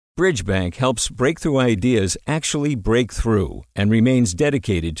Bridgebank helps breakthrough ideas actually break through and remains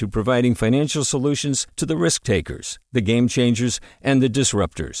dedicated to providing financial solutions to the risk takers, the game changers, and the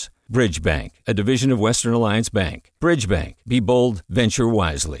disruptors. Bridgebank, a division of Western Alliance Bank. Bridgebank. Be bold, venture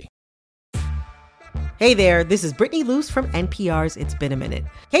wisely. Hey there, this is Brittany Luce from NPR's It's Been a Minute.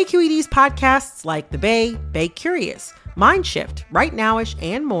 KQED's podcasts like The Bay, Bay Curious, Mind Shift, Right Nowish,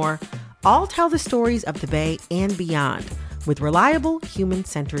 and more all tell the stories of the Bay and beyond with reliable,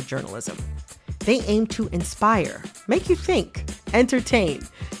 human-centered journalism. They aim to inspire, make you think, entertain,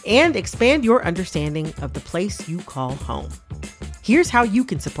 and expand your understanding of the place you call home. Here's how you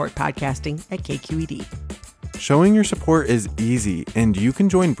can support podcasting at KQED. Showing your support is easy, and you can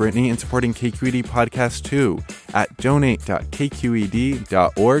join Brittany in supporting KQED Podcast too at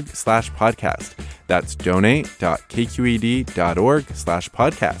donate.kqed.org/podcast. That's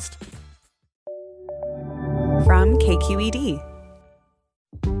donate.kqed.org/podcast. From KQED.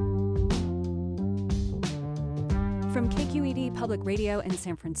 From KQED Public Radio in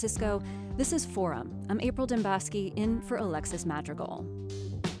San Francisco, this is Forum. I'm April Dembosky, in for Alexis Madrigal.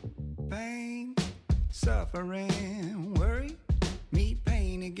 Pain, suffering, worry, meet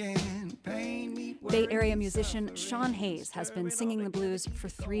pain again, pain, meet worry. Bay Area musician Sean Hayes has been singing the blues for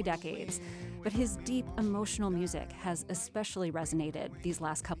 3 decades, but his deep emotional music has especially resonated these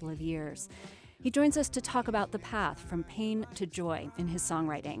last couple of years. He joins us to talk about the path from pain to joy in his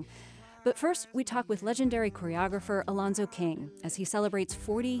songwriting. But first, we talk with legendary choreographer Alonzo King as he celebrates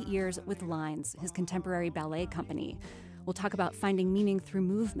 40 years with Lines, his contemporary ballet company. We'll talk about finding meaning through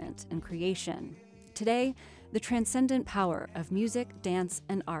movement and creation. Today, the transcendent power of music, dance,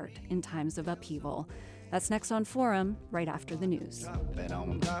 and art in times of upheaval. That's next on Forum, right after the news. Drop it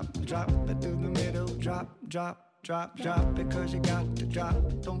on top, drop it through the middle, drop, drop. Drop, drop, because you got to drop,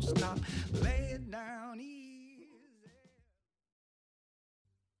 don't stop, lay it down easy.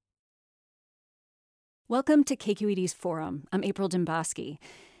 Welcome to KQED's Forum. I'm April Dembosky.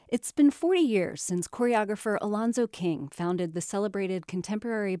 It's been 40 years since choreographer Alonzo King founded the celebrated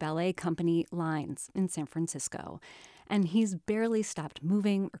contemporary ballet company Lines in San Francisco. And he's barely stopped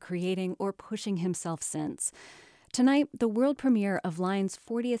moving or creating or pushing himself since. Tonight, the world premiere of Lines'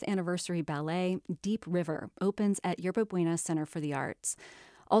 40th anniversary ballet, Deep River, opens at Yerba Buena Center for the Arts.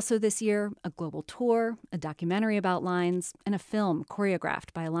 Also this year, a global tour, a documentary about Lines, and a film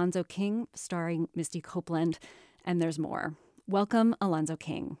choreographed by Alonzo King, starring Misty Copeland, and there's more. Welcome, Alonzo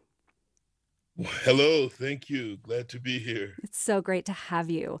King. Hello, thank you. Glad to be here. It's so great to have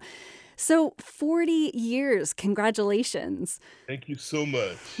you. So 40 years, congratulations. Thank you so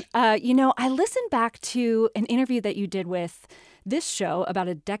much. I listened back to an interview that you did with this show about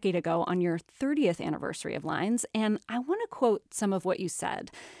a decade ago on your 30th anniversary of Lines, and I want to quote some of what you said.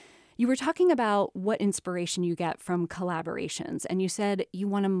 You were talking about what inspiration you get from collaborations, and you said you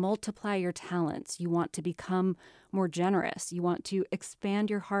want to multiply your talents, you want to become more generous, you want to expand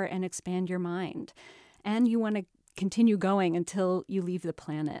your heart and expand your mind, and you want to continue going until you leave the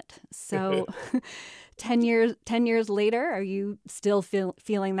planet. So 10 years later, are you still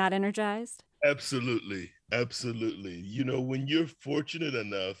feeling that energized? Absolutely. Absolutely. You know, when you're fortunate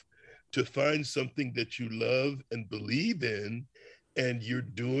enough to find something that you love and believe in, and you're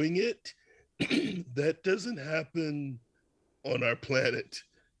doing it, that doesn't happen on our planet.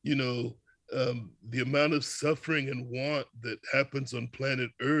 You know, the amount of suffering and want that happens on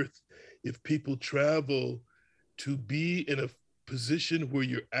planet Earth, if people travel to be in a position where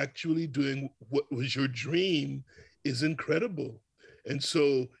you're actually doing what was your dream, is incredible. And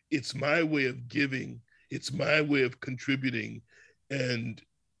so it's my way of giving, it's my way of contributing. And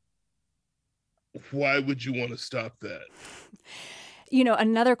why would you want to stop that? You know,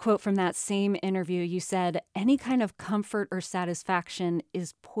 another quote from that same interview, you said, any kind of comfort or satisfaction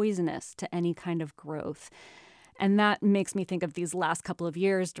is poisonous to any kind of growth. And that makes me think of these last couple of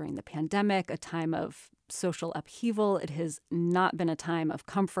years during the pandemic, a time of social upheaval. It has not been a time of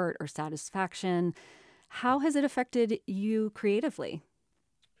comfort or satisfaction. How has it affected you creatively?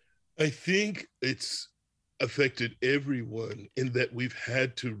 I think it's affected everyone in that we've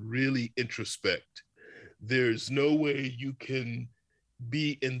had to really introspect. There's no way you can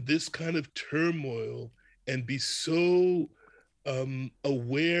be in this kind of turmoil and be so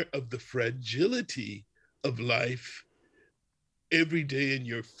aware of the fragility of life every day in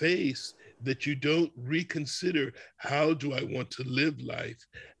your face that you don't reconsider, how do I want to live life?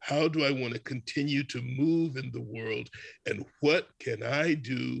 How do I want to continue to move in the world? And what can I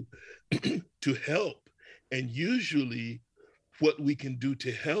do to help? And usually what we can do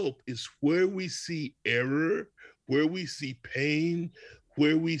to help is where we see error, where we see pain,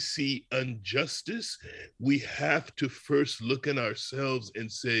 where we see injustice, we have to first look in ourselves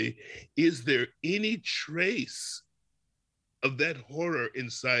and say, is there any trace of that horror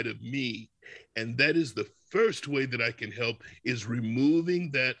inside of me? And that is the first way that I can help, is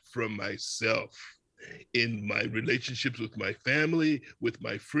removing that from myself in my relationships with my family, with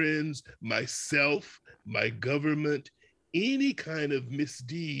my friends, myself, my government, any kind of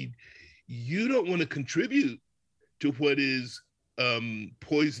misdeed. You don't want to contribute to what is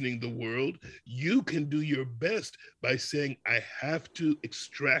poisoning the world. You can do your best by saying, I have to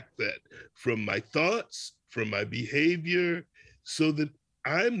extract that from my thoughts, from my behavior, so that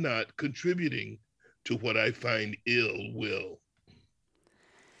I'm not contributing to what I find ill will.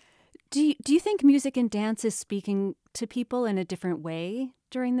 Do you think music and dance is speaking to people in a different way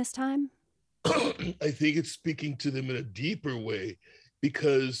during this time? I think it's speaking to them in a deeper way,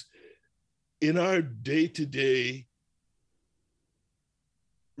 because in our day-to-day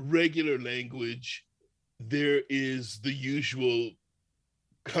regular language, there is the usual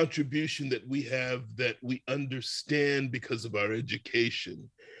contribution that we have that we understand because of our education.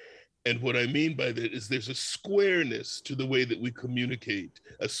 And what I mean by that is there's a squareness to the way that we communicate,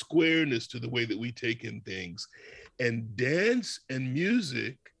 a squareness to the way that we take in things. And dance and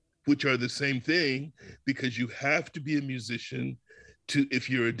music, which are the same thing, because you have to be a musician if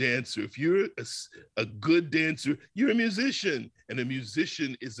you're a dancer. If you're a good dancer, you're a musician, and a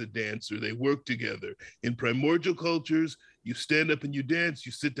musician is a dancer. They work together. In primordial cultures, you stand up and you dance,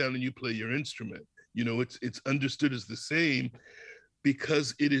 you sit down and you play your instrument. You know, it's understood as the same,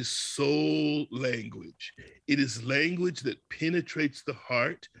 because it is soul language. It is language that penetrates the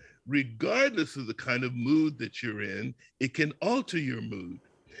heart, regardless of the kind of mood that you're in. It can alter your mood.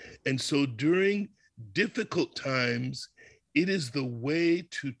 And so during difficult times, it is the way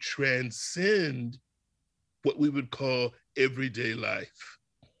to transcend what we would call everyday life.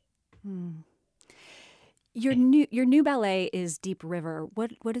 Your new ballet is Deep River.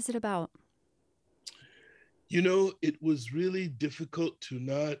 What is it about? You know, it was really difficult to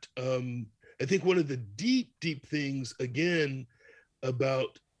not, I think one of the deep things, again,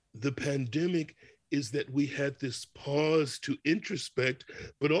 about the pandemic is that we had this pause to introspect,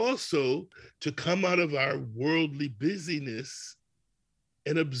 but also to come out of our worldly busyness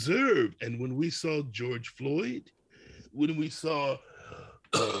and observe. And when we saw George Floyd, when we saw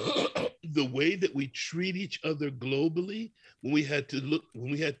the way that we treat each other globally, when we had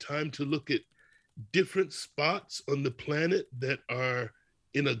time to look at different spots on the planet that are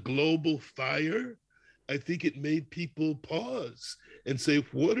in a global fire, I think it made people pause and say,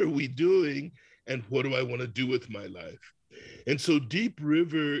 what are we doing? And what do I want to do with my life? And so Deep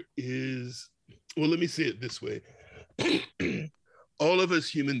River is, well, let me say it this way. All of us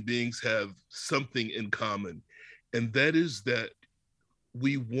human beings have something in common, and that is that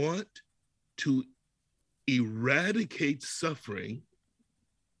we want to eradicate suffering.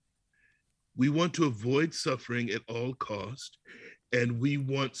 We want to avoid suffering at all cost, and we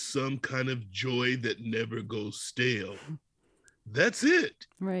want some kind of joy that never goes stale. That's it.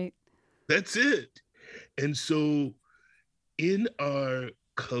 Right. That's it. And so in our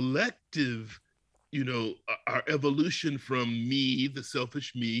collective, you know, our evolution from me, the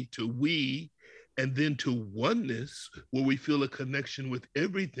selfish me, to we, and then to oneness, where we feel a connection with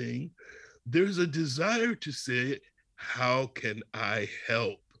everything, there's a desire to say, how can I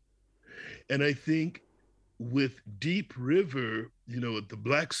help? And I think with Deep River, you know, the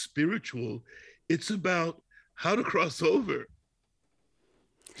Black spiritual, it's about how to cross over.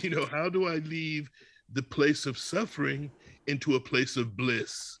 You know, how do I leave the place of suffering into a place of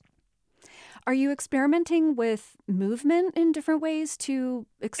bliss? Are you experimenting with movement in different ways to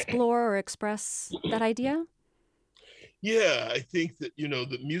explore or express that idea? Yeah, I think that, you know,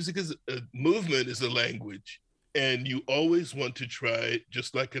 that music is a movement, is a language. And you always want to try,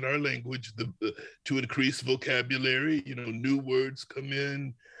 just like in our language, to increase vocabulary. You know, new words come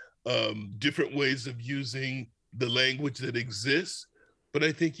in, different ways of using the language that exists. But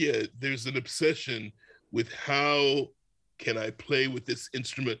I think, yeah, there's an obsession with how can I play with this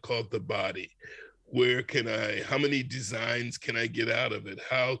instrument called the body? How many designs can I get out of it?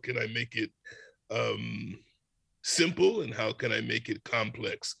 How can I make it simple, and how can I make it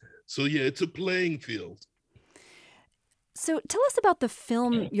complex? So yeah, it's a playing field. So tell us about the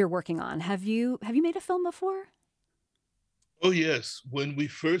film you're working on. Have you made a film before? Oh yes, when we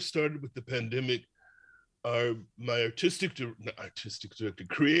first started with the pandemic, my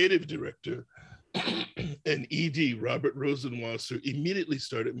creative director and ED, Robert Rosenwasser, immediately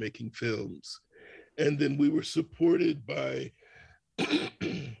started making films. And then we were supported by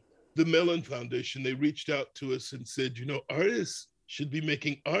the Mellon Foundation. They reached out to us and said, you know, artists should be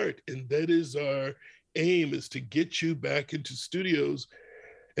making art. And that is our aim, is to get you back into studios.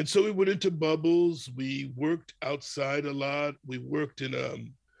 And so we went into bubbles. We worked outside a lot. We worked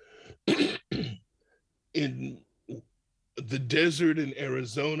in the desert in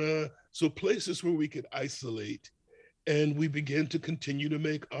Arizona. So places where we could isolate. And we began to continue to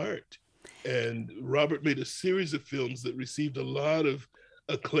make art. And Robert made a series of films that received a lot of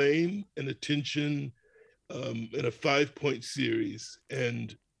acclaim and attention in a 5-point series.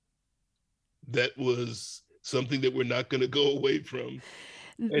 And that was something that we're not going to go away from.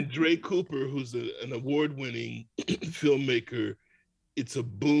 And Dre Cooper, who's an award-winning filmmaker, it's a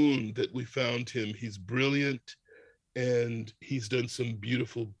boon that we found him. He's brilliant, and he's done some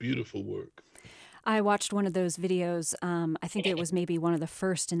beautiful, beautiful work. I watched one of those videos. I think it was maybe one of the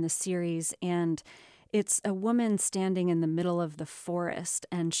first in the series, and it's a woman standing in the middle of the forest,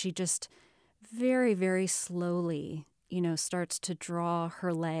 and she just very, very slowly, starts to draw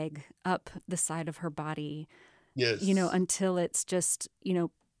her leg up the side of her body. Yes. Until it's just,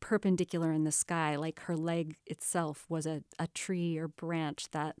 perpendicular in the sky, like her leg itself was a tree or branch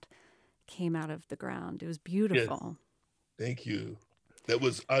that came out of the ground. It was beautiful. Yes. Thank you. That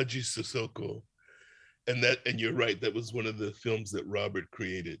was Aji Sissoko. And you're right, that was one of the films that Robert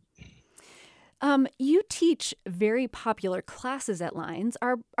created. You teach very popular classes at Lines.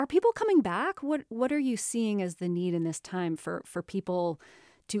 Are people coming back? What are you seeing as the need in this time for people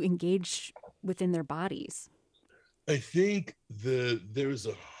to engage within their bodies? I think there's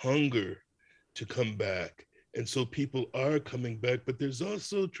a hunger to come back. And so people are coming back, but there's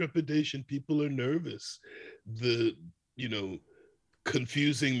also trepidation. People are nervous. The,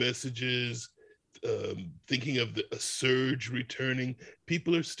 confusing messages, thinking of a surge returning.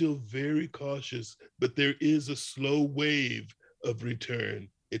 People are still very cautious, but there is a slow wave of return.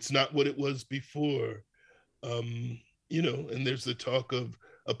 It's not what it was before. And there's the talk of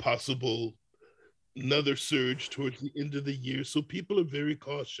a possible another surge towards the end of the year. So people are very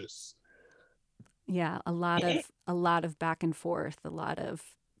cautious. Yeah, a lot of back and forth, a lot of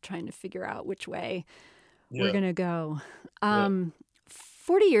trying to figure out which way we're going to go.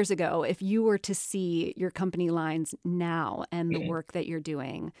 40 years ago, if you were to see your company Lines now and the work that you're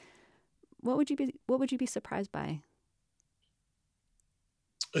doing, what would you be surprised by?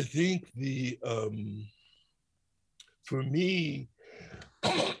 I think for me,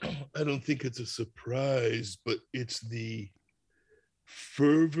 I don't think it's a surprise, but it's the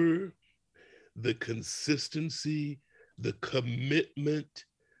fervor, the consistency, the commitment,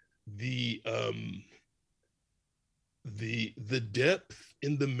 the depth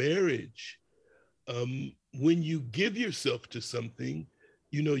in the marriage. When you give yourself to something,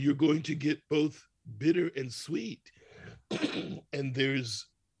 you're going to get both bitter and sweet. And there's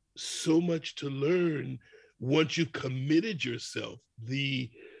so much to learn once you've committed yourself.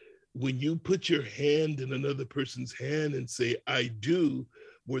 When you put your hand in another person's hand and say, I do,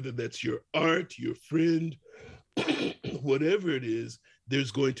 whether that's your art, your friend, whatever it is,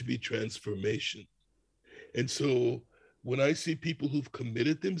 there's going to be transformation. And so when I see people who've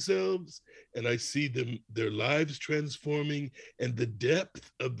committed themselves and I see their lives transforming and the depth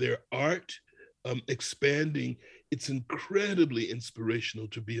of their art expanding, it's incredibly inspirational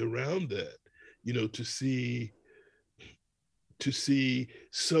to be around that, to see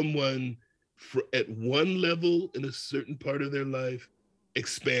someone at one level in a certain part of their life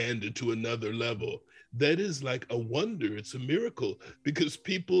expand into another level. That is like a wonder. It's a miracle, because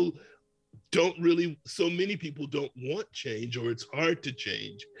so many people don't want change, or it's hard to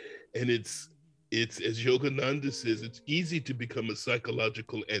change. And it's as Yogananda says, it's easy to become a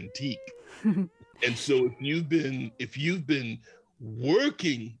psychological antique. And so if you've been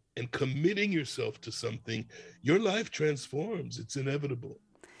working and committing yourself to something, your life transforms. It's inevitable.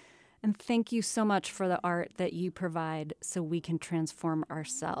 And thank you so much for the art that you provide so we can transform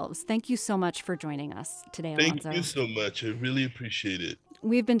ourselves. Thank you so much for joining us today, Alonzo. Thank you so much. I really appreciate it.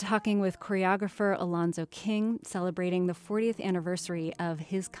 We've been talking with choreographer Alonzo King, celebrating the 40th anniversary of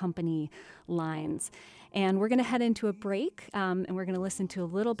his company, Lines. And we're going to head into a break, and we're going to listen to a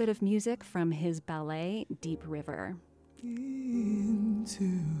little bit of music from his ballet, Deep River.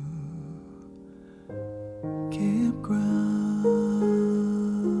 Into campground.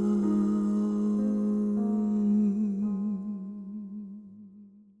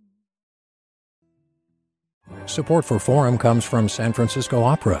 Support for Forum comes from San Francisco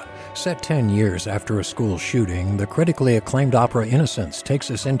Opera. Set 10 years after a school shooting, the critically acclaimed opera Innocence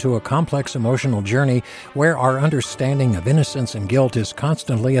takes us into a complex emotional journey where our understanding of innocence and guilt is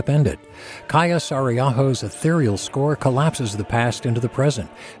constantly upended. Kaya Sariaho's ethereal score collapses the past into the present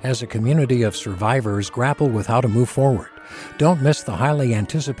as a community of survivors grapple with how to move forward. Don't miss the highly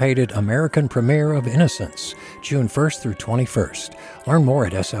anticipated American premiere of Innocence, June 1st through 21st. Learn more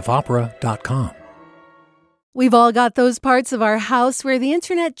at sfopera.com. We've all got those parts of our house where the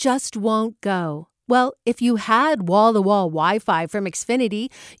internet just won't go. Well, if you had wall-to-wall Wi-Fi from Xfinity,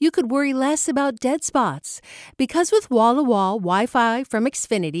 you could worry less about dead spots. Because with wall-to-wall Wi-Fi from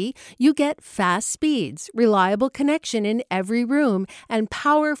Xfinity, you get fast speeds, reliable connection in every room, and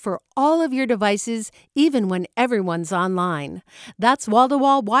power for all of your devices, even when everyone's online. That's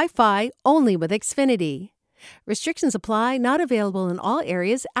wall-to-wall Wi-Fi only with Xfinity. Restrictions apply, not available in all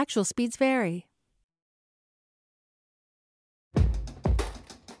areas. Actual speeds vary.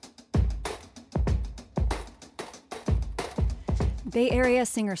 Bay Area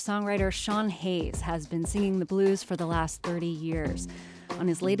singer-songwriter Sean Hayes has been singing the blues for the last 30 years. On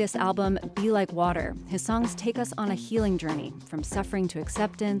his latest album, Be Like Water, his songs take us on a healing journey, from suffering to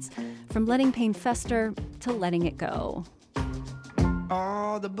acceptance, from letting pain fester to letting it go.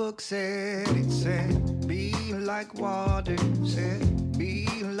 All the books said, it said, be like water, said, be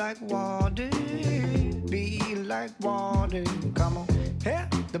like water, be like water, come on. Yeah,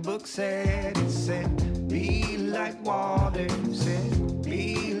 the book said, it said, be like water, said,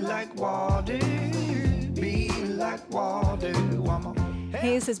 be like water, be like water, one more.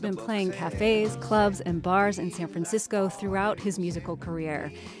 Hayes has been playing cafes, clubs, and bars in San Francisco throughout his musical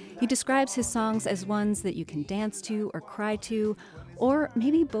career. He describes his songs as ones that you can dance to or cry to, or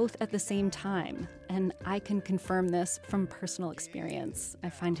maybe both at the same time. And I can confirm this from personal experience. I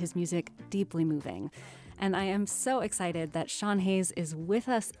find his music deeply moving. And I am so excited that Sean Hayes is with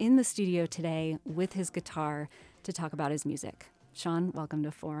us in the studio today with his guitar to talk about his music. Sean, welcome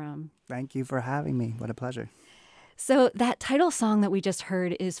to Forum. Thank you for having me. What a pleasure. So that title song that we just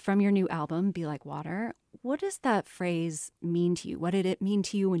heard is from your new album, Be Like Water. What does that phrase mean to you? What did it mean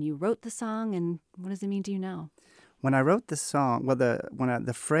to you when you wrote the song, and what does it mean to you now? When I wrote the song, well,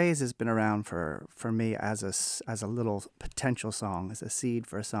 the phrase has been around for me as a little potential song, as a seed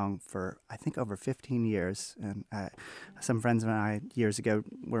for a song for, I think, over 15 years. And some friends and I years ago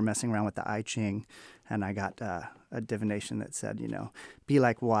were messing around with the I Ching, and I got a divination that said, be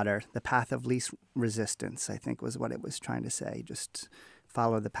like water, the path of least resistance, I think was what it was trying to say. Just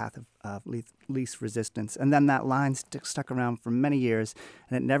follow the path of least resistance. And then that line stuck around for many years,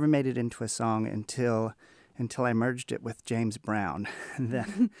 and it never made it into a song until I merged it with James Brown. And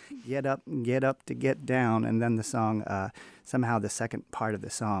then get up to get down. And then the song, somehow the second part of the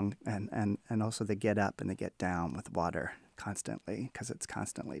song, and also the get up and the get down with water constantly, because it's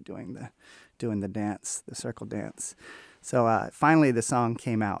constantly doing the dance, the circle dance. So finally the song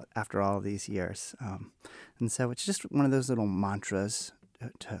came out after all of these years. And so it's just one of those little mantras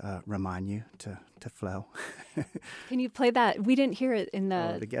to remind you to flow. Can you play that? We didn't hear it in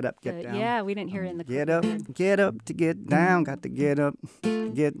the... the get up, get down. Yeah, we didn't hear it in the... Get up to get down. Got to get up,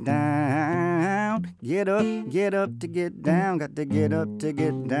 get down. Get up to get down. Got to get up to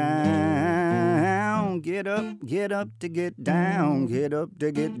get down. Get up to get down. Get up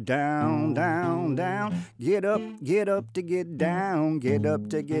to get down, down, down. Get up to get down. Get up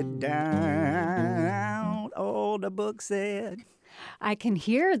to get down. Oh, the book said... I can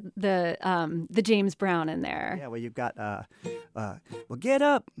hear the James Brown in there. Yeah, well, you've got, well, get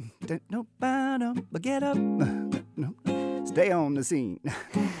up, no, but get up, no, stay on the scene,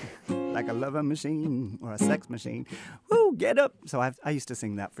 like a lover machine or a sex machine. Woo, get up. So I used to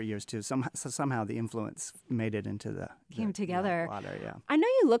sing that for years too. Somehow the influence made it into the came together. Water, yeah. I know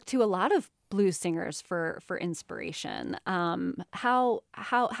you look to a lot of blues singers for inspiration. How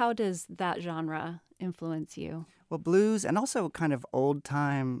does that genre influence you? Well, blues and also kind of old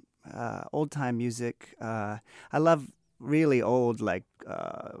time music. I love really old, like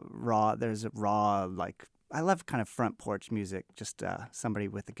raw. There's a raw, like I love kind of front porch music. Just somebody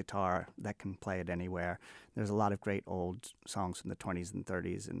with a guitar that can play it anywhere. There's a lot of great old songs from the 20s and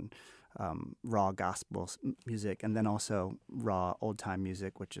 30s and raw gospel music, and then also raw old time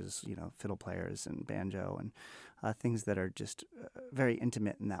music, which is fiddle players and banjo and things that are just very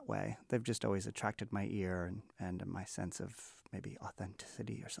intimate in that way. They've just always attracted my ear and my sense of maybe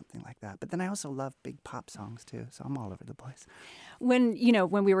authenticity or something like that. But then I also love big pop songs too, so I'm all over the place. When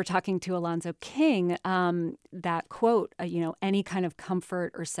we were talking to Alonzo King, that quote, any kind of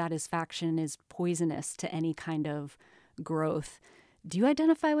comfort or satisfaction is poisonous to any kind of growth. Do you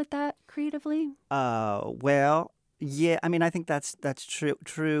identify with that creatively? Well, yeah. I mean, I think that's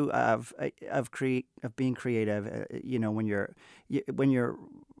true of being creative. When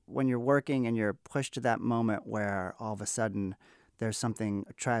you're working and you're pushed to that moment where all of a sudden there's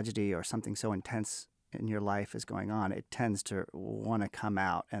a tragedy or something so intense in your life is going on, it tends to want to come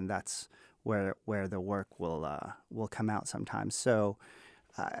out, and that's where the work will come out sometimes. So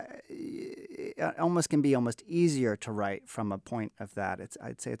it almost can be almost easier to write from a point of that.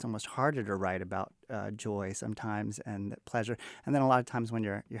 I'd say it's almost harder to write about joy sometimes and pleasure. And then a lot of times when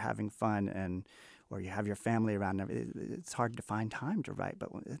you're having fun or you have your family around, it's hard to find time to write. But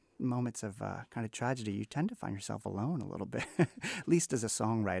in moments of kind of tragedy, you tend to find yourself alone a little bit, at least as a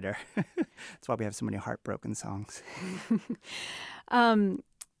songwriter. That's why we have so many heartbroken songs.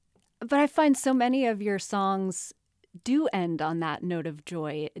 But I find so many of your songs do end on that note of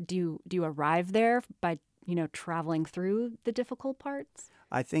joy. Do you arrive there by traveling through the difficult parts?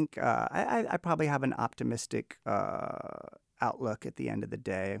 I think I probably have an optimistic outlook at the end of the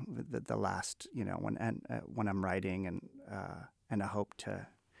day. The last when I'm writing and I hope to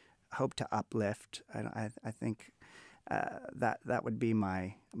uplift. I think that would be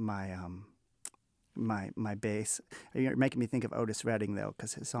my base. You're making me think of Otis Redding, though,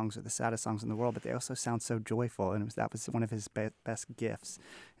 because his songs are the saddest songs in the world, but they also sound so joyful, and that was one of his best gifts.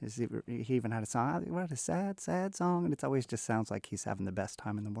 He even had a song, what a sad song, and it always just sounds like he's having the best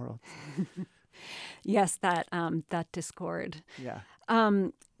time in the world. Yes, that discord. Yeah.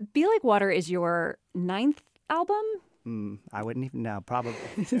 Be Like Water is your 9th album? I wouldn't even know, probably.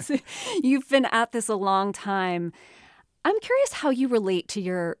 You've been at this a long time. I'm curious how you relate to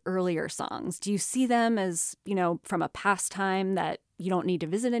your earlier songs. Do you see them as, from a past time that you don't need to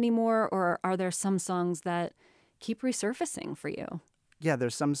visit anymore, or are there some songs that keep resurfacing for you? Yeah,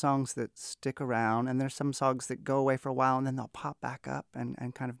 there's some songs that stick around, and there's some songs that go away for a while, and then they'll pop back up and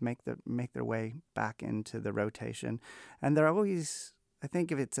kind of make their way back into the rotation. And they're always, I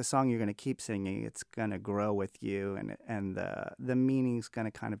think if it's a song you're going to keep singing, it's going to grow with you, and the meaning's going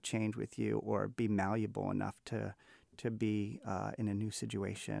to kind of change with you or be malleable enough to be in a new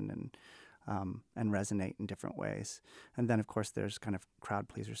situation and resonate in different ways. And then, of course, there's kind of crowd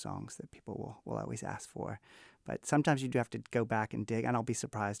pleaser songs that people will always ask for. But sometimes you do have to go back and dig, and I'll be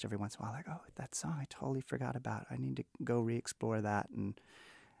surprised every once in a while, like, oh, that song I totally forgot about. I need to go re-explore that and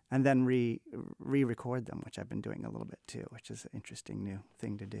then re-record them, which I've been doing a little bit too, which is an interesting new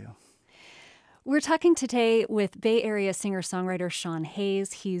thing to do. We're talking today with Bay Area singer-songwriter Sean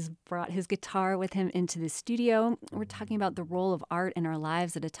Hayes. He's brought his guitar with him into the studio. We're talking about the role of art in our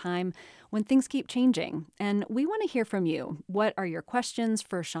lives at a time when things keep changing. And we want to hear from you. What are your questions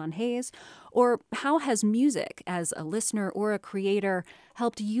for Sean Hayes? Or how has music, as a listener or a creator,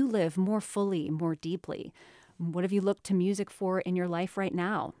 helped you live more fully, more deeply? What have you looked to music for in your life right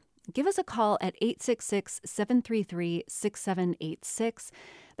now? Give us a call at 866-733-6786.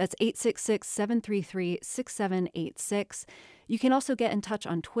 That's 866-733-6786. You can also get in touch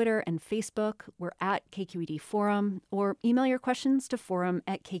on Twitter and Facebook. We're at KQED Forum, or email your questions to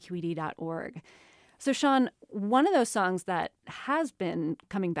forum@kqed.org. So, Sean, one of those songs that has been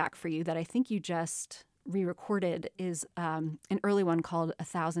coming back for you that I think you just re-recorded is an early one called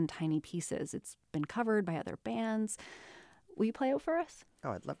 1,000 Tiny Pieces. It's been covered by other bands. Will you play it for us?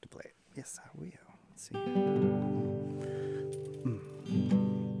 Oh, I'd love to play it. Yes, I will. Let's see.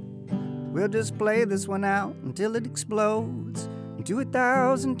 We'll just play this one out until it explodes into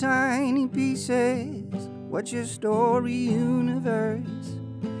 1,000 tiny pieces. What's your story, universe?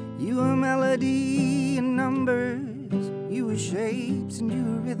 You are melody and numbers. You are shapes and you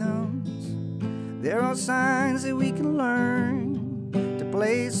are rhythms. There are signs that we can learn to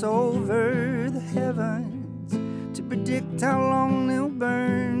place over the heavens, to predict how long they'll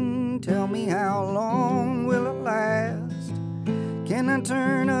burn. Tell me, how long will it last? Can I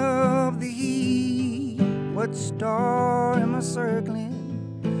turn up the heat? What star am I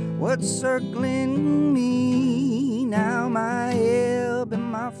circling? What's circling me? Now my ebb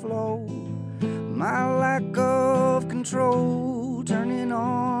and my flow, my lack of control, turning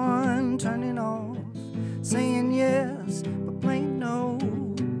on, turning off, saying yes, but playing no.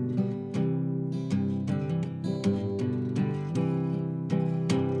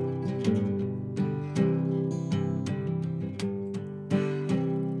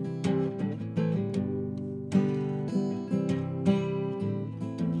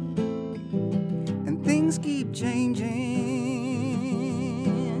 Things keep changing,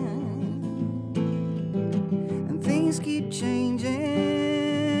 and things keep changing,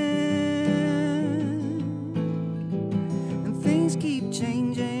 and things keep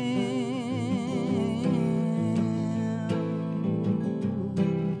changing.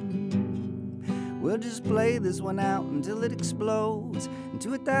 We'll just play this one out until it explodes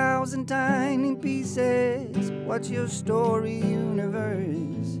into 1,000 tiny pieces. What's your story,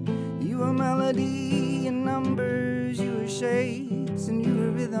 universe? You are melody and numbers, you are shapes and you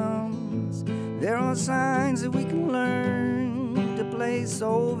are rhythms. There are signs that we can learn to play place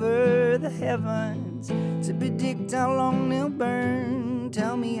over the heavens to predict how long they'll burn.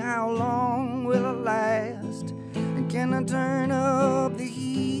 Tell me, how long will it last? And can I turn up the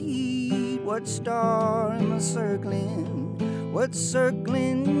heat? What star am I circling? What's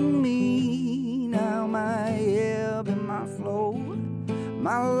circling me? Now my ebb and my flow,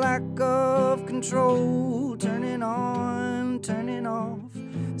 my lack of control, turning on, turning off,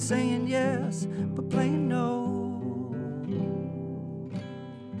 saying yes, but playing no.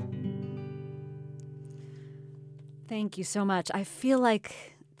 Thank you so much. I feel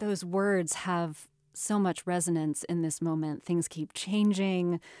like those words have so much resonance in this moment. Things keep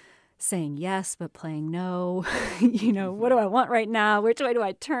changing, saying yes, but playing no. What do I want right now? Which way do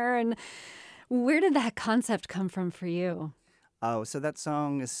I turn? Where did that concept come from for you? Oh, so that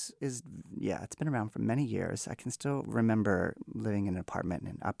song is it's been around for many years. I can still remember living in an apartment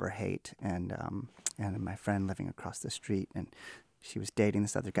in Upper Haight and my friend living across the street, and she was dating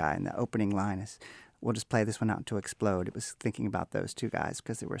this other guy, and the opening line is, "We'll just play this one out until explode." It was thinking about those two guys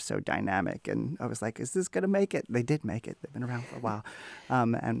because they were so dynamic. And I was like, is this going to make it? They did make it. They've been around for a while.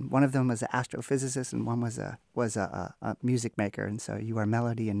 And one of them was an astrophysicist and one was a music maker. And so you are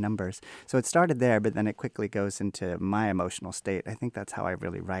melody and numbers. So it started there, but then it quickly goes into my emotional state. I think that's how I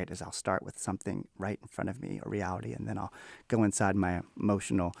really write, is I'll start with something right in front of me, a reality, and then I'll go inside my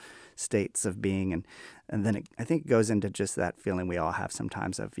emotional states of being. And then I think it goes into just that feeling we all have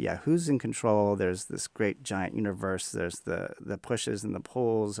sometimes of, who's in control? There's this great giant universe. There's the pushes and the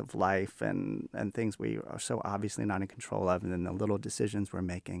pulls of life and things we are so obviously not in control of, and then the little decisions we're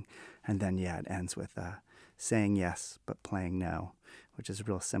making. And then, it ends with saying yes but playing no, which is a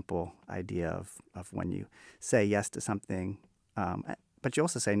real simple idea of when you say yes to something, but you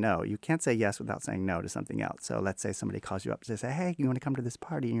also say no. You can't say yes without saying no to something else. So let's say somebody calls you up to say, hey, you want to come to this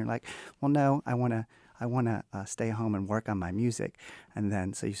party? And you're like, well, no, I want to stay home and work on my music. And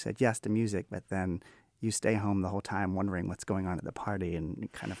then so you said yes to music, but then you stay home the whole time wondering what's going on at the party,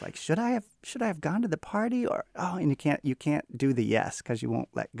 and kind of like, should I have gone to the party? And you can't do the yes because you won't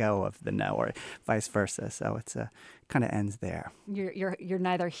let go of the no, or vice versa. So it's kind of ends there. You're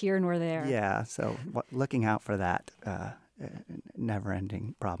neither here nor there. Yeah. So looking out for that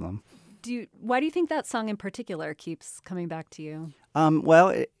never-ending problem. Why do you think that song in particular keeps coming back to you?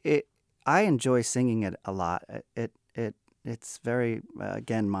 Well, I enjoy singing it a lot. It's very,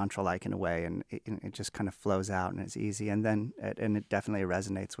 again, mantra-like in a way, and it just kind of flows out and it's easy. And then it definitely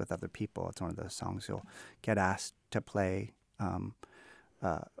resonates with other people. It's one of those songs you'll get asked to play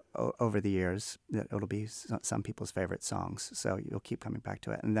over the years. It'll be some people's favorite songs, so you'll keep coming back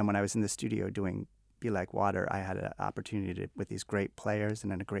to it. And then when I was in the studio doing Be Like Water, I had an opportunity with these great players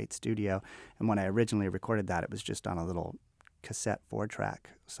and in a great studio. And when I originally recorded that, it was just on a little cassette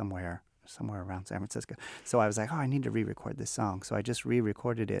 4-track somewhere around San Francisco. So I was like, I need to re-record this song. So I just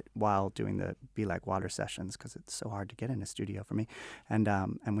re-recorded it while doing the Be Like Water sessions because it's so hard to get in a studio for me. And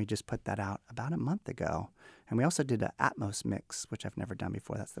we just put that out about a month ago. And we also did an Atmos mix, which I've never done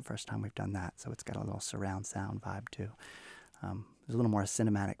before. That's the first time we've done that. So it's got a little surround sound vibe too. There's a little more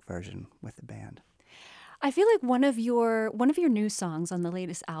cinematic version with the band. I feel like one of your new songs on the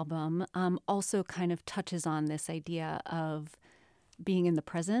latest album also kind of touches on this idea of being in the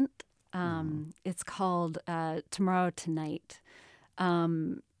present. It's called Tomorrow Tonight.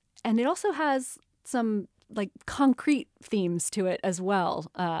 And it also has some like concrete themes to it as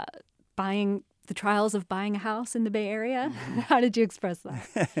well. The trials of buying a house in the Bay Area. How did you express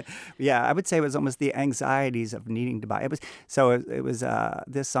that? Yeah, I would say it was almost the anxieties of needing to buy. It was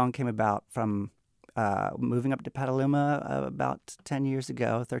this song came about from moving up to Petaluma about 13 years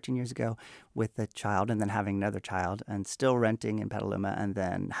ago with a child, and then having another child, and still renting in Petaluma, and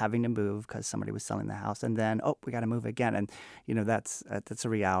then having to move because somebody was selling the house, and then we got to move again. And that's a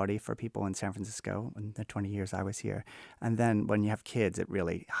reality for people in San Francisco in the 20 years I was here. And then when you have kids, it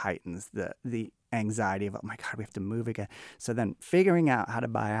really heightens the anxiety of, oh my God, we have to move again. So then figuring out how to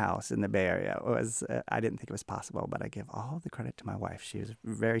buy a house in the Bay Area was, I didn't think it was possible, but I give all the credit to my wife. She was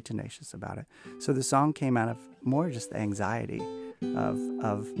very tenacious about it. So the song came out of more just the anxiety of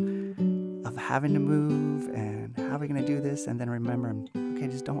having to move and how are we going to do this? And then remember, okay,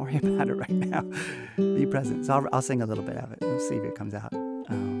 just don't worry about it right now. Be present. So I'll sing a little bit of it. We'll see if it comes out.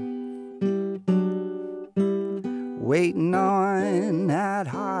 Waiting on that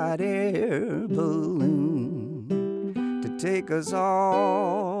hot air balloon to take us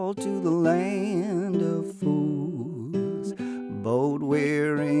all to the land of fools. Boat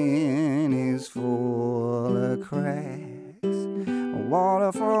we're in is full of cracks.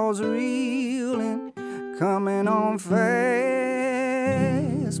 Waterfalls reeling, coming on fast.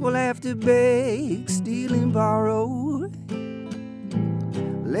 We'll have to beg, steal and borrow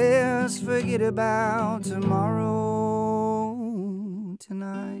Let's forget about tomorrow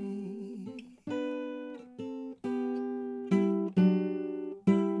tonight.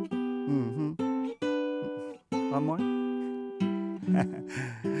 One more.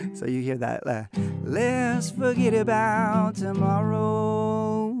 So you hear that? Let's forget about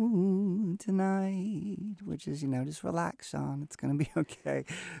tomorrow tonight, which is, just relax, Sean. It's going to be okay.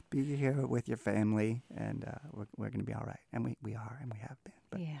 Be here with your family, and we're going to be all right. And we are, and we have been.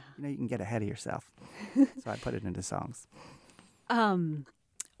 But, you can get ahead of yourself. So I put it into songs.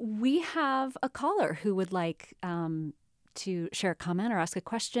 We have a caller who would like to share a comment or ask a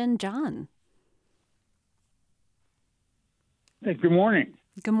question. John. Hey, good morning.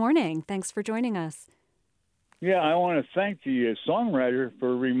 Good morning. Thanks for joining us. Yeah, I want to thank the songwriter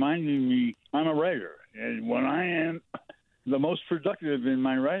for reminding me I'm a writer. And when I am the most productive in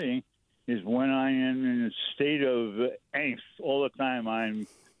my writing is when I am in a state of angst all the time. I'm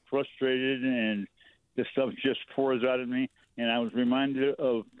frustrated and this stuff just pours out of me. And I was reminded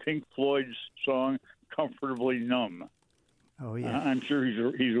of Pink Floyd's song, Comfortably Numb. Oh, yeah. I'm sure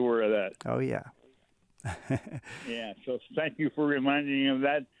he's aware of that. Oh, yeah. Yeah, so thank you for reminding me of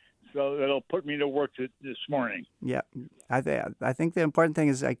that. So that'll put me to work this morning. Yeah, I think the important thing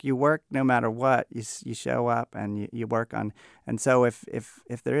is you work no matter what. You show up and you work on. And so if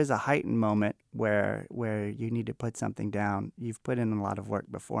there is a heightened moment where you need to put something down, you've put in a lot of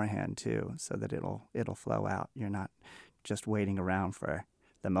work beforehand too, so that it'll flow out. You're not just waiting around for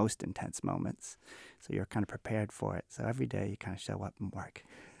the most intense moments. So you're kind of prepared for it. So every day you kind of show up and work.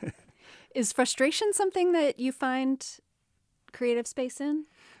 Is frustration something that you find creative space in?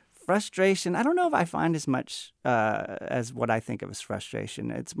 Frustration, I don't know if I find as much as what I think of as frustration.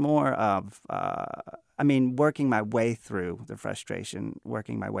 It's more of, working my way through the frustration,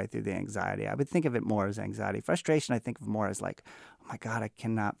 working my way through the anxiety. I would think of it more as anxiety. Frustration, I think of more as like, oh my God, I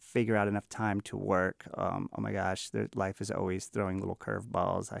cannot figure out enough time to work. Oh my gosh, life is always throwing little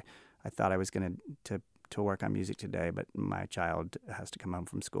curveballs. I thought I was going to work on music today, but my child has to come home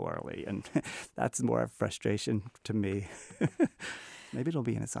from school early, and that's more of frustration to me. Maybe it'll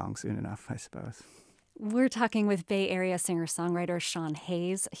be in a song soon enough, I suppose. We're talking with Bay Area singer-songwriter Sean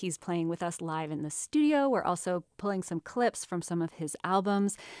Hayes. He's playing with us live in the studio. We're also pulling some clips from some of his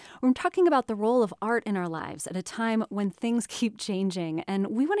albums. We're talking about the role of art in our lives at a time when things keep changing. And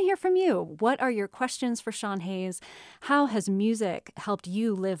we want to hear from you. What are your questions for Sean Hayes? How has music helped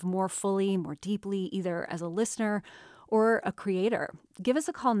you live more fully, more deeply, either as a listener or a creator? Give us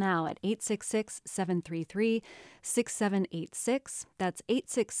a call now at 866-733-6786. That's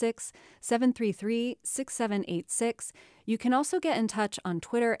 866-733-6786. You can also get in touch on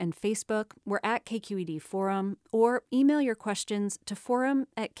Twitter and Facebook. We're at KQED Forum, or email your questions to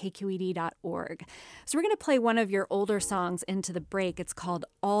forum@kqed.org. So we're going to play one of your older songs into the break. It's called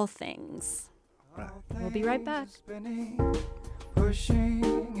All Things. We'll be right back.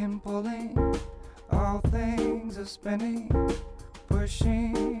 Pushing and pulling. All things are spinning,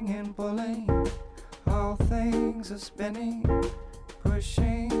 pushing and pulling. All things are spinning,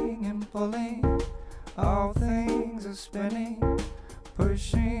 pushing and pulling. All things are spinning,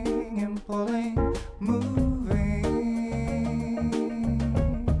 pushing and pulling, moving.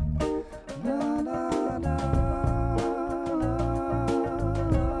 La, la, la, la,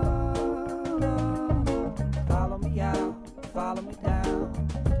 la. Follow me out, follow me down.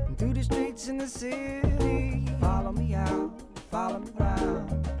 Through the streets in the city, follow me out, follow me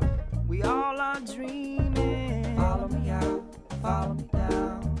round. We all are dreaming. Follow me out, follow me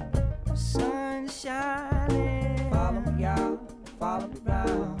down. The sun shining. Follow me out, follow me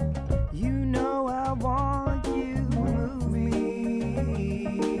round. You know I want you to move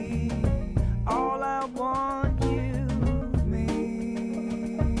me. All I want you to move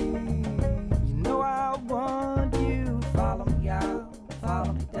me. You know I want you. Follow me out,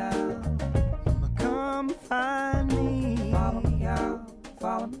 follow me down. Come find me. Follow me out,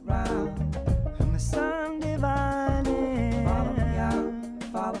 follow me round. I'm the sun dividing. Follow me out,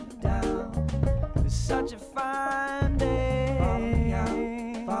 follow me down. It's such a fine day. Follow me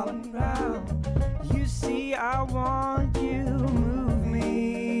out, follow me round. You see, I want you to move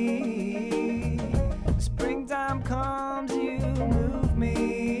me. Springtime comes, you move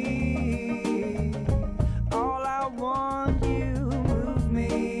me. All I want you to move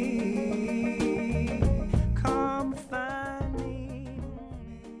me. Come find me.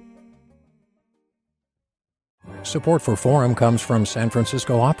 Support for Forum comes from San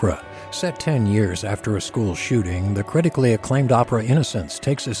Francisco Opera. Set 10 years after a school shooting, the critically acclaimed opera Innocence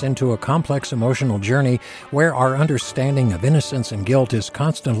takes us into a complex emotional journey where our understanding of innocence and guilt is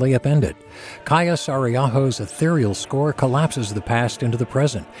constantly upended. Kaya Sariaho's ethereal score collapses the past into the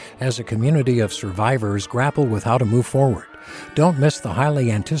present as a community of survivors grapple with how to move forward. Don't miss the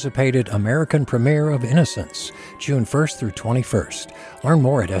highly anticipated American premiere of Innocence, June 1st through 21st. Learn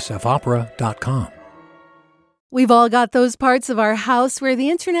more at sfopera.com. We've all got those parts of our house where the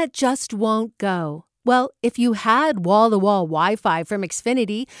internet just won't go. Well, if you had wall-to-wall Wi-Fi from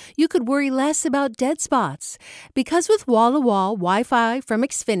Xfinity, you could worry less about dead spots. Because with wall-to-wall Wi-Fi from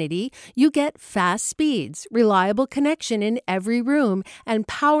Xfinity, you get fast speeds, reliable connection in every room, and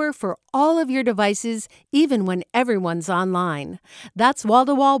power for all of your devices, even when everyone's online. That's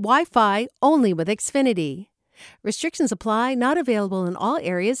wall-to-wall Wi-Fi only with Xfinity. Restrictions apply, not available in all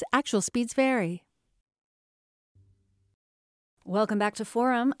areas. Actual speeds vary. Welcome back to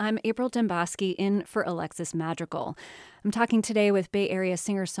Forum. I'm April Dembosky in for Alexis Madrigal. I'm talking today with Bay Area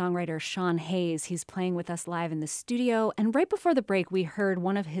singer-songwriter Sean Hayes. He's playing with us live in the studio. And right before the break, we heard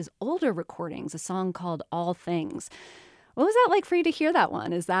one of his older recordings, a song called All Things. What was that like for you to hear that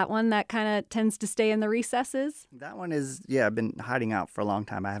one? Is that one that kind of tends to stay in the recesses? That one is, I've been hiding out for a long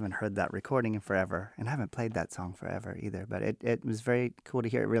time. I haven't heard that recording in forever, and I haven't played that song forever either. But it was very cool to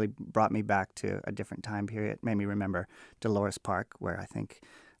hear. It really brought me back to a different time period. It made me remember Dolores Park, where I think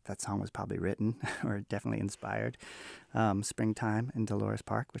that song was probably written or definitely inspired. Springtime in Dolores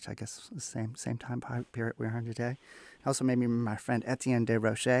Park, which I guess was the same time period we're in today. It also made me remember my friend Etienne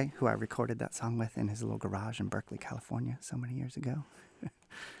Desrochers, who I recorded that song with in his little garage in Berkeley, California, so many years ago.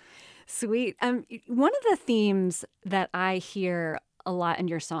 Sweet. One of the themes that I hear a lot in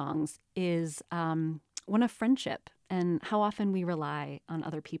your songs is one of friendship and how often we rely on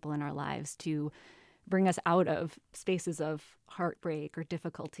other people in our lives to bring us out of spaces of heartbreak or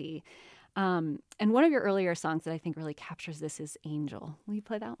difficulty. And one of your earlier songs that I think really captures this is Angel. Will you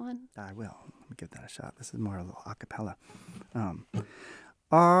play that one? I will. Let me give that a shot. This is more a little a cappella.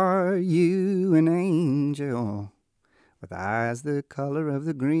 Are you an angel with eyes the color of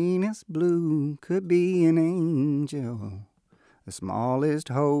the greenest blue? Could be an angel, the smallest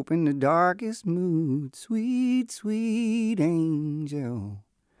hope in the darkest mood. Sweet, sweet angel,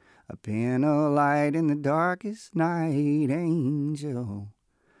 a pin of light in the darkest night. Angel,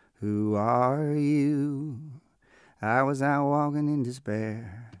 who are you? I was out walking in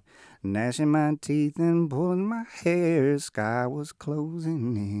despair, gnashing my teeth and pulling my hair. Sky was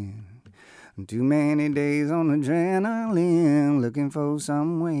closing in. Too many days on adrenaline, looking for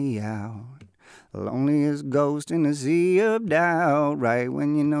some way out. The loneliest ghost in the sea of doubt, right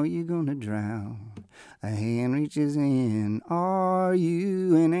when you know you're gonna drown. A hand reaches in. Are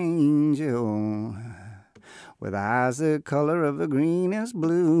you an angel with eyes the color of the greenest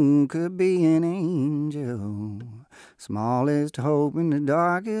blue? Could be an angel, smallest hope in the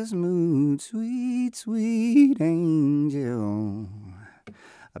darkest mood. Sweet, sweet angel,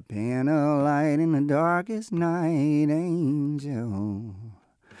 a pin of light in the darkest night. Angel,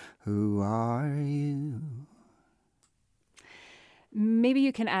 who are you? Maybe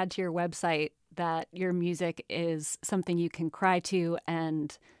you can add to your website that your music is something you can cry to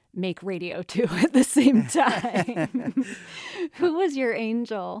and make radio to at the same time. Who was your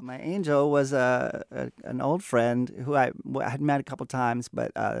angel? My angel was an old friend who I had met a couple times,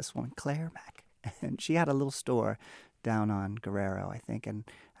 but this woman, Claire Mack, and she had a little store down on Guerrero, I think, and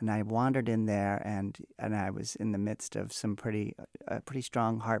I wandered in there, and I was in the midst of some pretty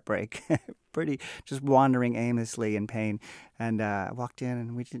strong heartbreak, just wandering aimlessly in pain, and I walked in,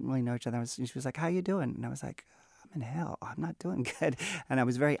 and we didn't really know each other. She was like, "How you doing?" And I was like, "I'm in hell. I'm not doing good." And I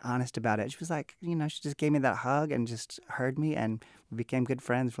was very honest about it. She was like, she just gave me that hug and just heard me, and we became good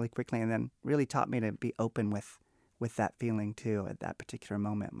friends really quickly, and then really taught me to be open with that feeling too at that particular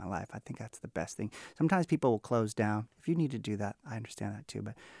moment in my life. I think that's the best thing. Sometimes people will close down. If you need to do that, I understand that too,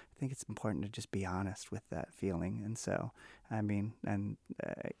 but I think it's important to just be honest with that feeling. And so,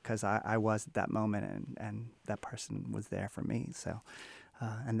 because I was at that moment, and that person was there for me. So,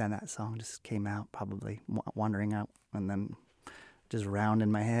 and then that song just came out, probably wandering out, and then just round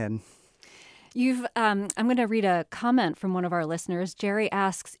in my head. I'm going to read a comment from one of our listeners. Jerry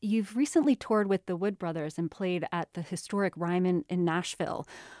asks, you've recently toured with the Wood Brothers and played at the historic Ryman in Nashville.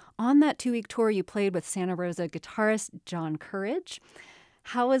 On that 2-week tour, you played with Santa Rosa guitarist John Courage.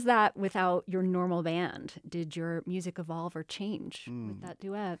 How was that without your normal band? Did your music evolve or change with that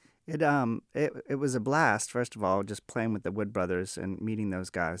duet? It was a blast. First of all, just playing with the Wood Brothers and meeting those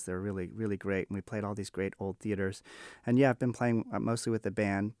guys. They're really, really great. And we played all these great old theaters. And yeah, I've been playing mostly with the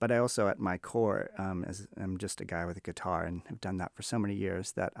band, but I also, at my core, I'm just a guy with a guitar, and have done that for so many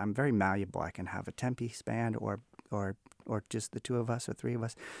years that I'm very malleable. I can have a 10-piece band or just the two of us or three of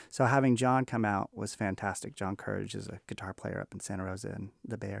us. So having John come out was fantastic. John Courage is a guitar player up in Santa Rosa in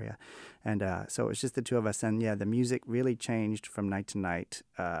the Bay Area. And so it was just the two of us. And yeah, the music really changed from night to night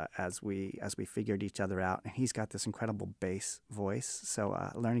as we figured each other out. And he's got this incredible bass voice.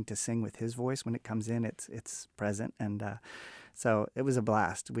 So learning to sing with his voice when it comes in, it's present. And so it was a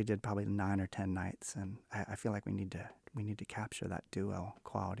blast. We did probably 9 or 10 nights. And I feel like we need to capture that duo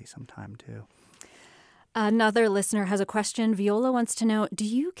quality sometime too. Another listener has a question. Viola wants to know, do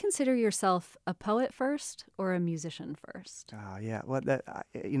you consider yourself a poet first or a musician first? Oh, yeah. Well,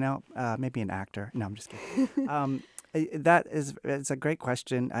 maybe an actor. No, I'm just kidding. It's a great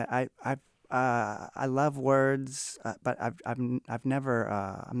question. I love words, but I've never.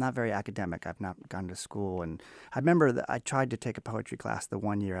 I'm not very academic. I've not gone to school, and I remember that I tried to take a poetry class the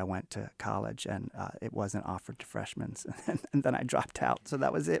one year I went to college, and it wasn't offered to freshmen, and then I dropped out. So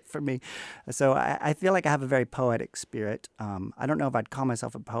that was it for me. So I feel like I have a very poetic spirit. I don't know if I'd call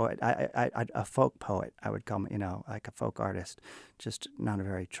myself a poet. A folk poet. I would call me, like a folk artist, just not a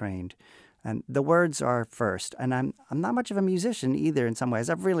very trained. And the words are first. And I'm not much of a musician either in some ways.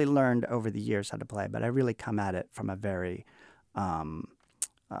 I've really learned over the years how to play, but I really come at it from a very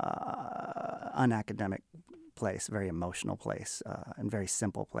unacademic place, very emotional place, and very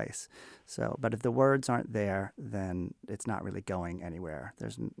simple place. So, but if the words aren't there, then it's not really going anywhere.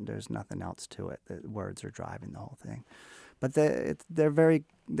 There's nothing else to it. The words are driving the whole thing. But they're very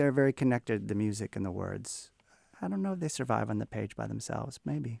connected, the music and the words. I don't know if they survive on the page by themselves,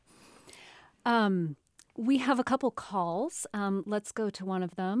 maybe. We have a couple calls. Let's go to one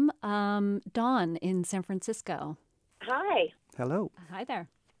of them. Dawn in San Francisco. Hi. Hello. Hi there.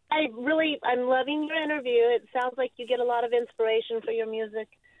 I'm loving your interview. It sounds like you get a lot of inspiration for your music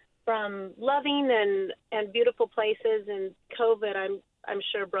from loving and beautiful places, and COVID, I'm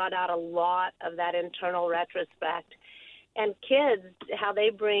sure, brought out a lot of that internal retrospect. And kids, how they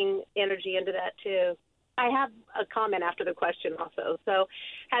bring energy into that too. I have a comment after the question also. So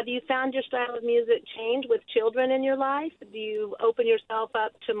have you found your style of music change with children in your life? Do you open yourself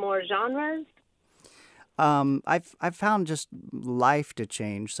up to more genres? I've found just life to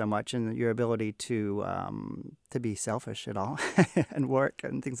change so much, and your ability to be selfish at all and work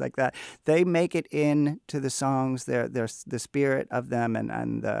and things like that. They make it into the songs. There's the spirit of them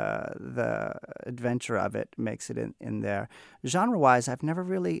and the adventure of it makes it in there. Genre-wise, I've never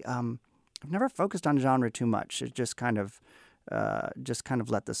really I've never focused on genre too much. It just kind of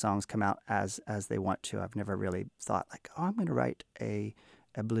let the songs come out as they want to. I've never really thought like, I'm going to write a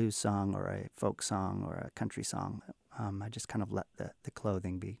blues song or a folk song or a country song. I just kind of let the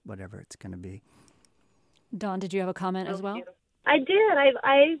clothing be whatever it's going to be. Dawn, did you have a comment as well? I did.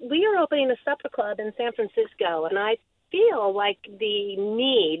 We are opening a supper club in San Francisco, and I feel like the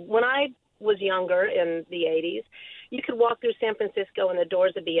need, when I was younger in the 80s, you could walk through San Francisco and the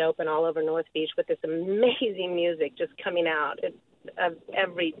doors would be open all over North Beach with this amazing music just coming out of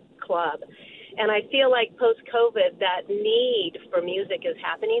every club. And I feel like post-COVID, that need for music is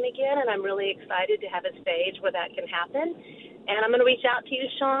happening again, and I'm really excited to have a stage where that can happen. And I'm going to reach out to you,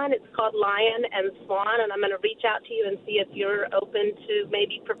 Sean. It's called Lion and Swan, and I'm going to reach out to you and see if you're open to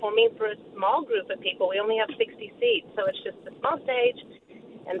maybe performing for a small group of people. We only have 60 seats, so it's just a small stage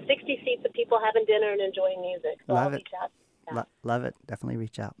and 60 seats of people having dinner and enjoying music. So Love I'll it. reach out. Yeah. Love it. Definitely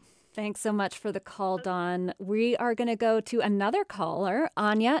reach out. Thanks so much for the call, Dawn. We are going to go to another caller,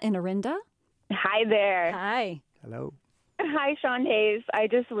 Anya in Orinda. Hi there. Hi. Hello. Hi, Sean Hayes. I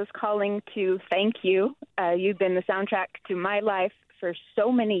just was calling to thank you. You've been the soundtrack to my life for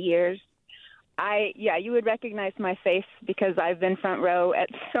so many years. You would recognize my face because I've been front row at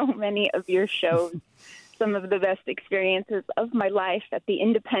so many of your shows. Some of the best experiences of my life at the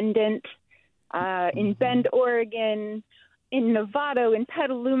Independent, in Bend, Oregon, in Novato, in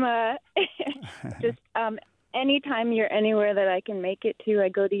Petaluma. Just anytime you're anywhere that I can make it to, I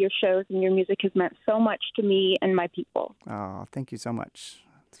go to your shows, and your music has meant so much to me and my people. Oh, thank you so much.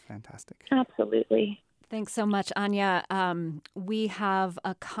 It's fantastic. Absolutely. Thanks so much, Anya. We have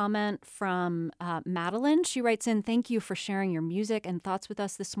a comment from Madeline. She writes in, thank you for sharing your music and thoughts with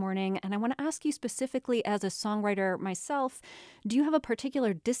us this morning. And I want to ask you specifically, as a songwriter myself, do you have a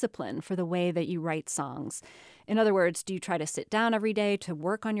particular discipline for the way that you write songs? In other words, do you try to sit down every day to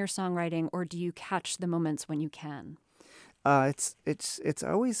work on your songwriting, or do you catch the moments when you can? It's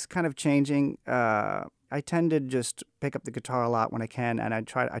always kind of changing. I tend to just pick up the guitar a lot when I can, and I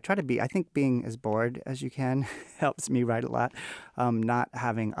try to be. I think being as bored as you can helps me write a lot. Not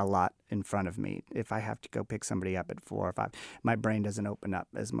having a lot in front of me. If I have to go pick somebody up at 4 or 5, my brain doesn't open up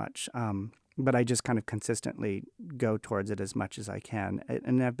as much. But I just kind of consistently go towards it as much as I can.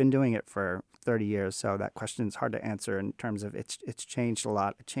 And I've been doing it for 30 years, so that question is hard to answer in terms of it's changed a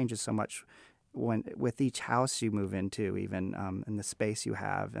lot. It changes so much with each house you move into, even and the space you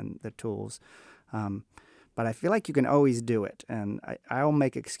have and the tools. But I feel like you can always do it. And I'll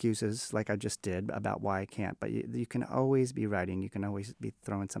make excuses like I just did about why I can't. But you can always be writing. You can always be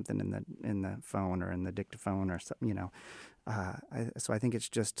throwing something in the phone or in the dictaphone or something, you know. So I think it's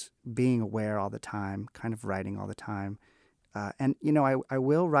just being aware all the time, kind of writing all the time. And, you know, I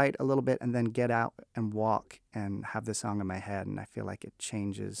will write a little bit and then get out and walk and have the song in my head. And I feel like it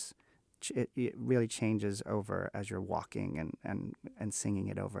changes. It really changes over as you're walking and singing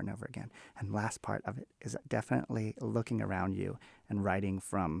it over and over again. And last part of it is definitely looking around you and writing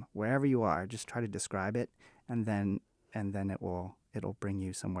from wherever you are. Just try to describe it, and then it'll bring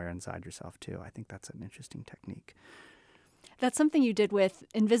you somewhere inside yourself too. I think that's an interesting technique. That's something you did with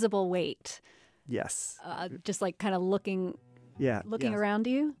Invisible Weight. Yes. Just like kind of looking around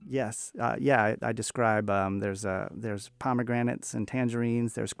you. Yes. I describe there's pomegranates and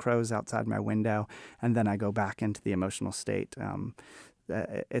tangerines. There's crows outside my window, and then I go back into the emotional state.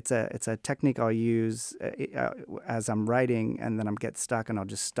 It's a technique I'll use as I'm writing, and then I get stuck, and I'll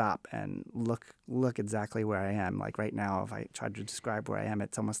just stop and look exactly where I am. Like right now, if I try to describe where I am,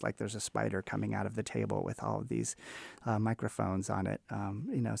 it's almost like there's a spider coming out of the table with all of these microphones on it.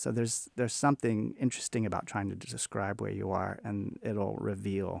 So there's something interesting about trying to describe where you are, and it'll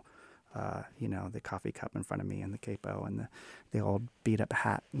reveal. The coffee cup in front of me and the capo and the old beat up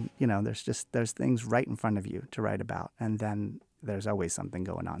hat. There's things right in front of you to write about, and then there's always something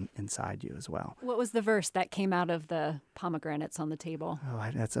going on inside you as well. What was the verse that came out of the pomegranates on the table?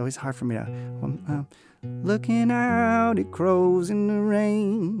 That's always hard for me to... looking out at crows in the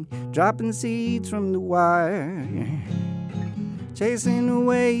rain, dropping seeds from the wire, chasing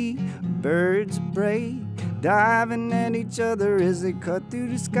away birds of prey, diving at each other as they cut through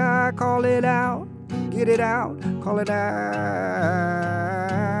the sky. Call it out, get it out, call it out.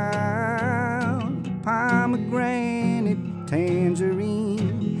 Pomegranate,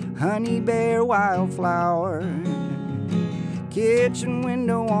 tangerine, honey bear, wildflower, kitchen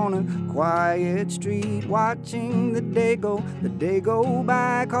window on a quiet street, watching the day go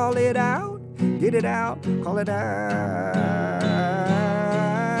by. Call it out, get it out, call it out.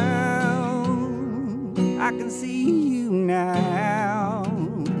 I can see you now,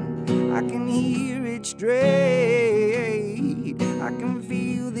 I can hear it straight, I can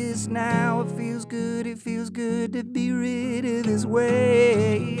feel this now. It feels good to be rid of this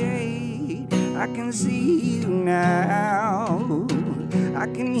weight. I can see you now, I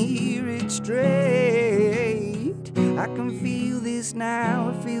can hear it straight, I can feel this now.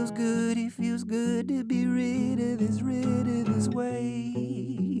 It feels good to be rid of this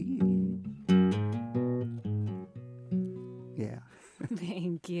weight. Yeah.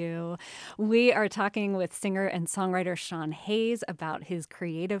 Thank you. We are talking with singer and songwriter Sean Hayes about his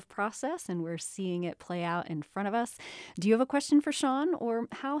creative process, and we're seeing it play out in front of us. Do you have a question for Sean, or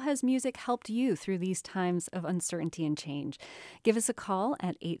how has music helped you through these times of uncertainty and change? Give us a call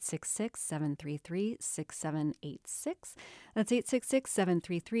at 866-733-6786. That's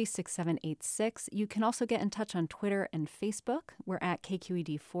 866-733-6786. You can also get in touch on Twitter and Facebook. We're at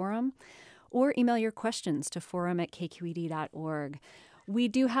KQED Forum. Or email your questions to forum@kqed.org. We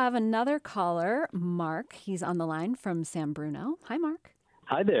do have another caller, Mark. He's on the line from San Bruno. Hi, Mark.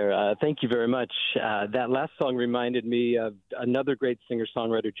 Hi there. Thank you very much. That last song reminded me of another great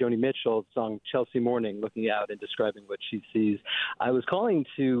singer-songwriter, Joni Mitchell's song Chelsea Morning, looking out and describing what she sees. I was calling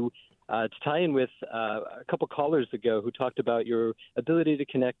to tie in with a couple callers ago who talked about your ability to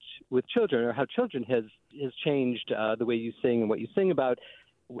connect with children, or how children has changed the way you sing and what you sing about.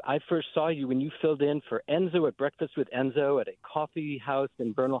 I first saw you when you filled in for Enzo at Breakfast with Enzo at a coffee house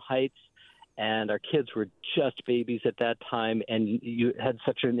in Bernal Heights, and our kids were just babies at that time, and you had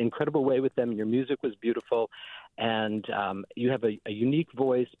such an incredible way with them, and your music was beautiful, and you have a unique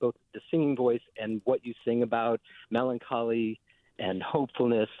voice, both the singing voice and what you sing about, melancholy and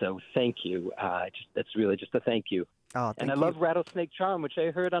hopefulness, so thank you. That's really just a thank you. Oh, and I love Rattlesnake Charm, which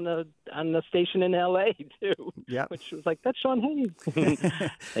I heard on the station in L.A. too. Yeah, which was like, that's Sean Hayes.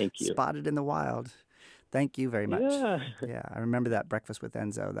 Thank you. Spotted in the wild. Thank you very much. Yeah, I remember that Breakfast with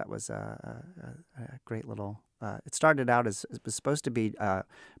Enzo. That was a great little. It started out as it was supposed to be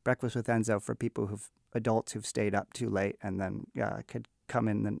Breakfast with Enzo for people adults who've stayed up too late and then could come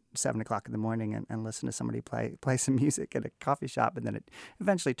in at 7 o'clock in the morning and listen to somebody play some music at a coffee shop, and then it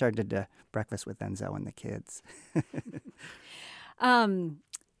eventually turned into Breakfast with Enzo and the Kids.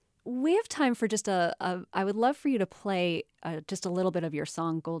 We have time for just I would love for you to play just a little bit of your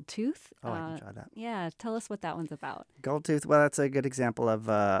song Gold Tooth. Oh, I can try that. Yeah, tell us what that one's about. Gold Tooth, well, that's a good example of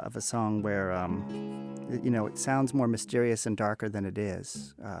a song where, it sounds more mysterious and darker than it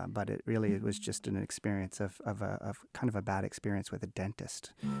is, but it really was just an experience of kind of a bad experience with a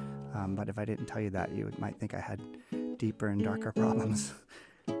dentist. But if I didn't tell you that, you might think I had deeper and darker problems.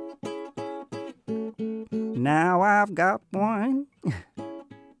 Now I've got one.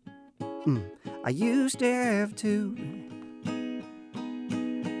 I used to have two.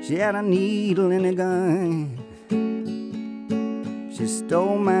 She had a needle and a gun. She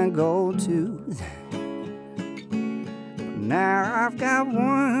stole my gold tooth. Now I've got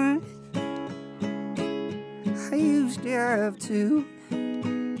one. I used to have two.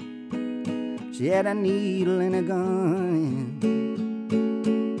 She had a needle and a gun.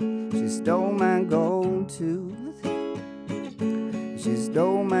 She stole my gold tooth. She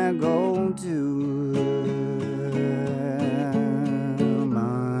stole my gold tooth.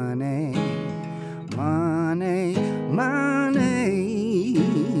 Money, money, money.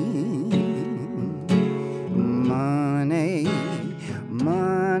 Money,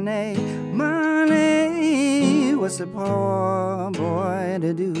 money, money. What's a poor boy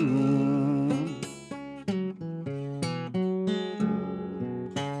to do?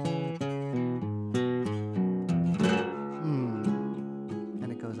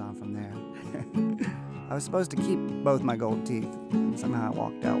 I was supposed to keep both my gold teeth, and somehow I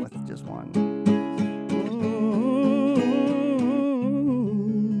walked out with just one.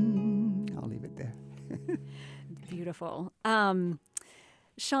 I'll leave it there. Beautiful.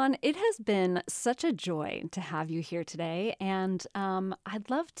 Sean, it has been such a joy to have you here today, and I'd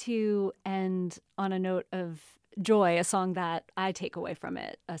love to end on a note of joy, a song that I take away from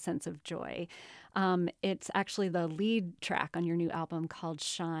it, a sense of joy. It's actually the lead track on your new album called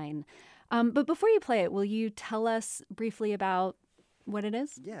Shine. But before you play it, will you tell us briefly about what it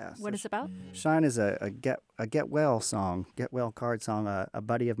is? Yeah. What it's about? Shine is a get well song, get well card song. A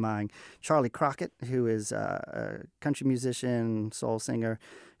buddy of mine, Charlie Crockett, who is a country musician, soul singer,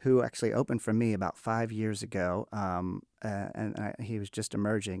 who actually opened for me about 5 years ago. He was just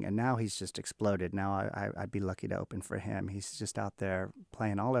emerging, and now he's just exploded. Now I'd be lucky to open for him. He's just out there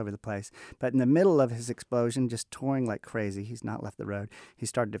playing all over the place. But in the middle of his explosion, just touring like crazy, he's not left the road. He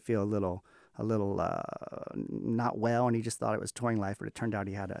started to feel a little not well, and he just thought it was touring life, but it turned out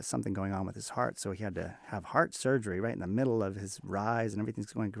he had something going on with his heart, so he had to have heart surgery right in the middle of his rise, and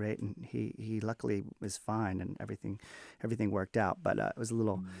everything's going great, and he luckily is fine, and everything worked out, but it was a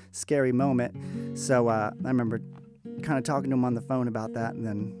little scary moment. So I remember kind of talking to him on the phone about that, and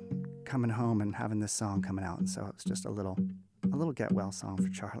then coming home and having this song coming out, and so it was just a little get well song for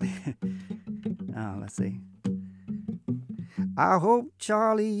Charlie. Let's see. I hope,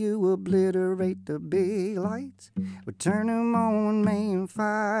 Charlie, you obliterate the big lights. We turn them on, man,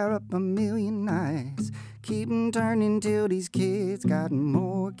 fire up a million nights. Keep 'em turning till these kids got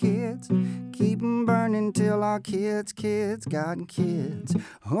more kids. Keep 'em burning till our kids got kids.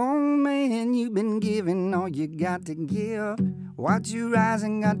 Oh, man, you've been giving all you got to give. Watch you rise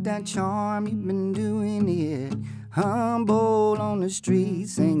and got that charm, you've been doing it. Humble on the street,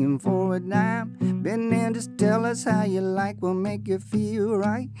 singing for a dime. Been there, just tell us how you like, we'll make you feel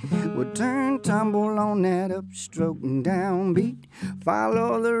right. We'll turn, tumble on that upstroke and downbeat.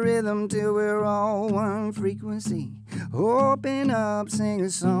 Follow the rhythm till we're all one frequency. Open up, sing a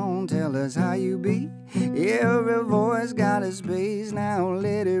song, tell us how you be. Every voice got a space, now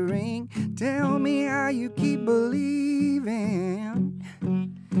let it ring. Tell me how you keep believing.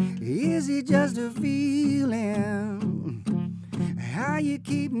 Is it just a feeling? How you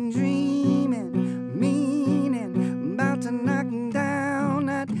keep dreaming, meaning, about to knock down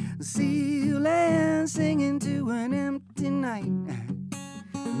that ceiling, singing to an empty night.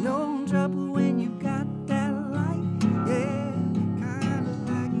 No trouble when you got that light, yeah, kinda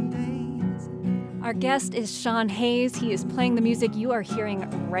like days. Our guest is Sean Hayes. He is playing the music you are hearing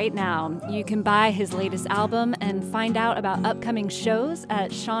right now. You can buy his latest album and find out about upcoming shows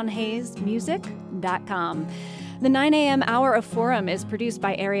at SeanHayesMusic.com. The 9 a.m. Hour of Forum is produced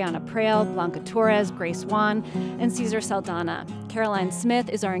by Ariana Prael, Blanca Torres, Grace Wan, and Cesar Saldana. Caroline Smith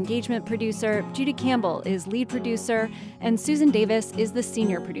is our engagement producer, Judy Campbell is lead producer, and Susan Davis is the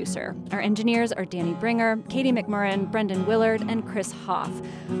senior producer. Our engineers are Danny Bringer, Katie McMurrin, Brendan Willard, and Chris Hoff.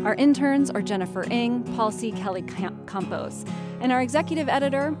 Our interns are Jennifer Ng, Paul C. Kelly Campos. And our executive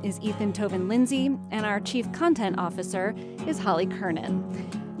editor is Ethan Tobin-Lindsay, and our chief content officer is Holly Kernan.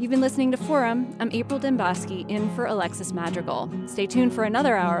 You've been listening to Forum. I'm April Dembosky, in for Alexis Madrigal. Stay tuned for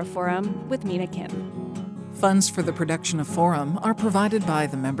another hour of Forum with Mina Kim. Funds for the production of Forum are provided by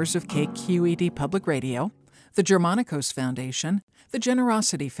the members of KQED Public Radio, the Germanicos Foundation, the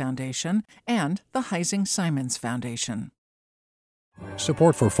Generosity Foundation, and the Heising Simons Foundation.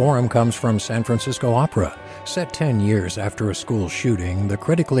 Support for Forum comes from San Francisco Opera. Set 10 years after a school shooting, the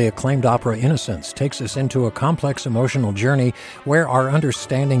critically acclaimed opera Innocence takes us into a complex emotional journey where our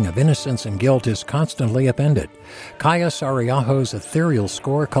understanding of innocence and guilt is constantly upended. Kaya Sariaho's ethereal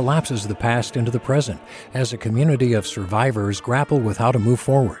score collapses the past into the present as a community of survivors grapple with how to move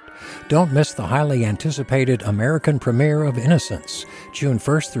forward. Don't miss the highly anticipated American premiere of Innocence, June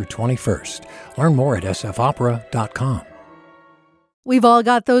 1st through 21st. Learn more at sfopera.com. We've all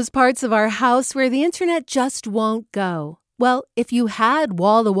got those parts of our house where the internet just won't go. Well, if you had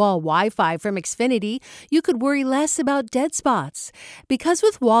wall-to-wall Wi-Fi from Xfinity, you could worry less about dead spots. Because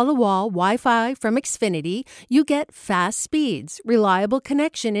with wall-to-wall Wi-Fi from Xfinity, you get fast speeds, reliable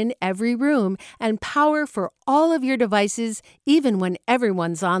connection in every room, and power for all of your devices, even when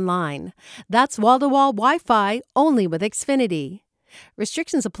everyone's online. That's wall-to-wall Wi-Fi only with Xfinity.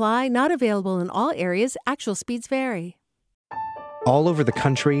 Restrictions apply, not available in all areas. Actual speeds vary. All over the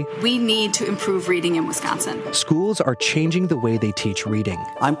country, we need to improve reading in Wisconsin. Schools are changing the way they teach reading.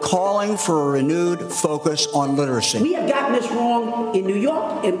 I'm calling for a renewed focus on literacy. We have gotten this wrong in New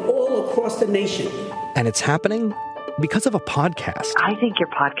York and all across the nation. And it's happening because of a podcast. I think your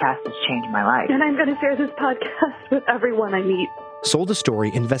podcast has changed my life. And I'm going to share this podcast with everyone I meet. Sold a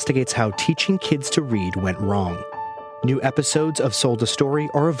Story investigates how teaching kids to read went wrong. New episodes of Sold a Story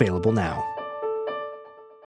are available now.